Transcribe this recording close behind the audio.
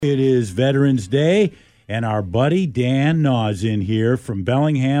It is Veterans Day, and our buddy Dan Naws in here from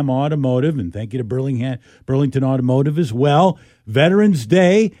Bellingham Automotive, and thank you to Burlington Automotive as well. Veterans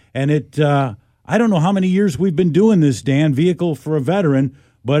Day, and I don't know how many years we've been doing this, Dan, Vehicle for a Veteran,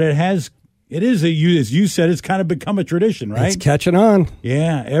 but it is, as you said, it's kind of become a tradition, right? It's catching on.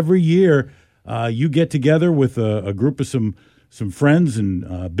 Yeah, every year you get together with a group of some friends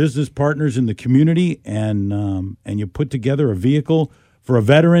and business partners in the community, and you put together a vehicle for a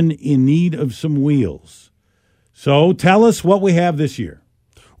veteran in need of some wheels. So tell us what we have this year.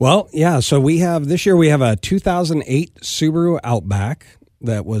 Well, yeah, so this year we have a 2008 Subaru Outback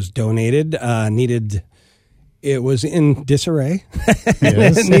that was donated, it was in disarray.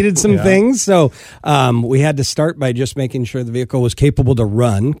 Yes. It needed some things. So we had to start by just making sure the vehicle was capable to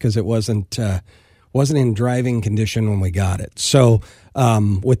run because it wasn't in driving condition when we got it. So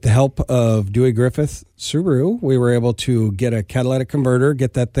with the help of Dewey Griffith Subaru, we were able to get a catalytic converter,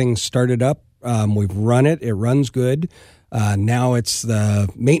 get that thing started up. We've run it. It runs good. Now it's the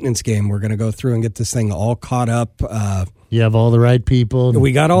maintenance game. We're going to go through and get this thing all caught up. You have all the right people.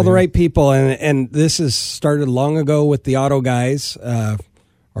 We got all the right people, and this has started long ago with the Auto Guys,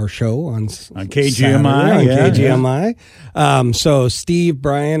 our show on KGMI. KGMI. So Steve,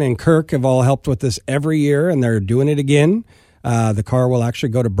 Brian, and Kirk have all helped with this every year, and they're doing it again. The car will actually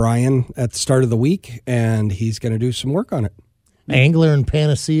go to Brian at the start of the week, and he's going to do some work on it. Angler and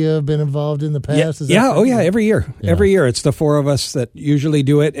Panacea have been involved in the past? Every year. Yeah. Every year. It's the four of us that usually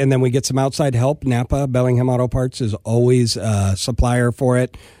do it, and then we get some outside help. Napa, Bellingham Auto Parts is always a supplier for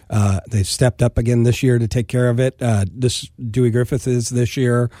it. They've stepped up again this year to take care of it. This Dewey Griffith is this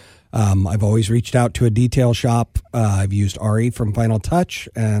year. I've always reached out to a detail shop. I've used Ari from Final Touch,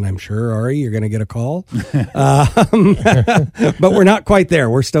 and I'm sure, Ari, you're going to get a call. But we're not quite there.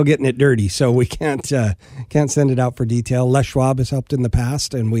 We're still getting it dirty, so we can't send it out for detail. Les Schwab has helped in the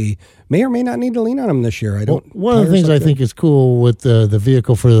past, and we may or may not need to lean on them this year. One of the things I think is cool with the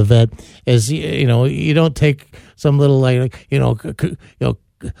vehicle for the vet is, you don't take some little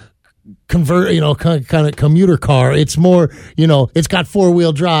convert, kind of commuter car. It's more, it's got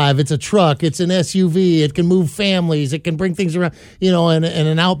 4-wheel drive. It's a truck. It's an SUV. It can move families. It can bring things around, and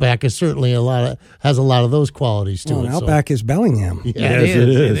an Outback is certainly has a lot of those qualities to it. Outback is Bellingham. Yeah, yes, it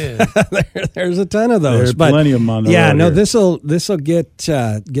is. There's a ton of those. There's plenty of them on the road here. This'll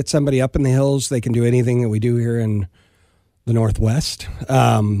get somebody up in the hills. They can do anything that we do here in the Northwest.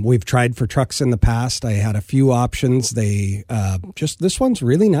 We've tried for trucks in the past. I had a few options. This one's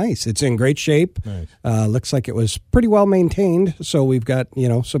really nice. It's in great shape. Nice. Looks like it was pretty well maintained. So we've got,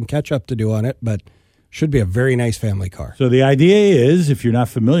 some catch up to do on it, but should be a very nice family car. So the idea is, if you're not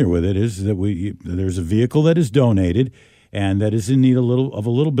familiar with it, is that there's a vehicle that is donated and that is in need of a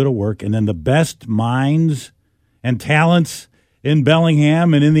little bit of work. And then the best minds and talents in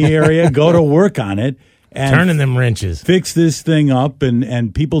Bellingham and in the area go to work on it. And turning them wrenches. Fix this thing up,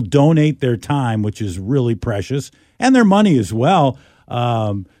 and people donate their time, which is really precious, and their money as well,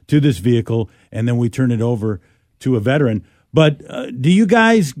 to this vehicle, and then we turn it over to a veteran. But do you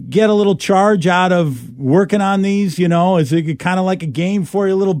guys get a little charge out of working on these? Is it kind of like a game for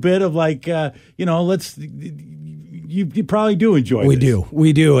you, a little bit of like, you probably do enjoy this.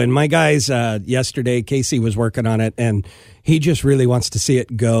 We do. And my guys, yesterday, Casey was working on it, and he just really wants to see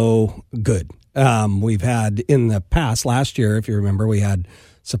it go good. We've had in the past, last year, if you remember, we had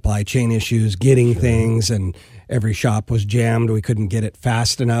supply chain issues getting things, and every shop was jammed. We couldn't get it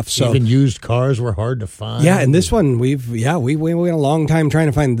fast enough. So even used cars were hard to find. Yeah, and this one we went a long time trying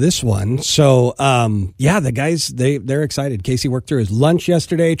to find this one. So the guys they're excited. Casey worked through his lunch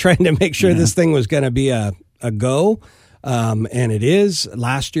yesterday trying to make sure this thing was going to be a go. And it is.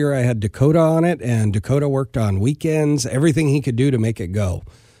 Last year I had Dakota on it, and Dakota worked on weekends, everything he could do to make it go.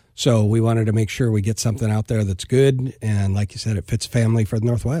 So we wanted to make sure we get something out there that's good, and like you said, it fits family for the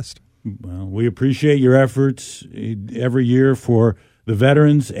Northwest. Well, we appreciate your efforts every year for the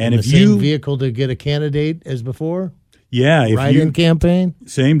veterans, and if the same vehicle to get a candidate as before. Yeah, write-in campaign.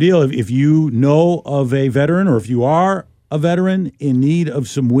 Same deal. If you know of a veteran, or if you are a veteran in need of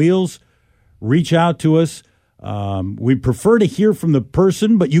some wheels, reach out to us. We prefer to hear from the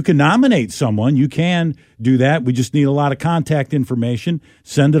person, but you can nominate someone. You can do that. We just need a lot of contact information.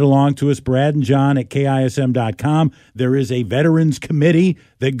 Send it along to us, Brad and John at KISM.com. There is a veterans committee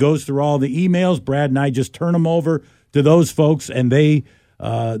that goes through all the emails. Brad and I just turn them over to those folks, and they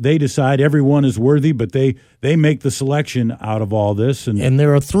decide everyone is worthy, but they make the selection out of all this. And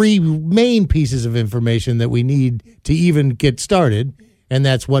there are 3 main pieces of information that we need to even get started, and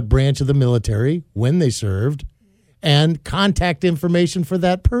that's what branch of the military, when they served, and contact information for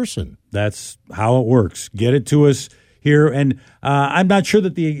that person. That's how it works. Get it to us here. And I'm not sure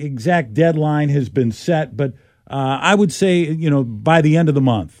that the exact deadline has been set, but I would say, by the end of the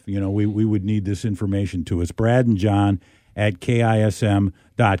month, we would need this information to us. Brad and John at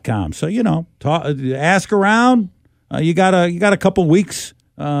KISM.com. So, ask around. You got a couple weeks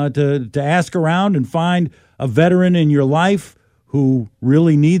to ask around and find a veteran in your life who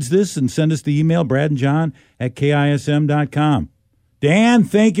really needs this, and send us the email, Brad and John at KISM.com. Dan,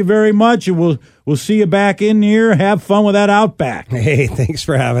 thank you very much, and we'll see you back in here. Have fun with that Outback. Hey, thanks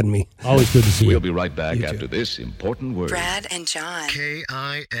for having me. Always good to see you. We'll be right back after this important word. Brad and John.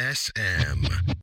 KISM.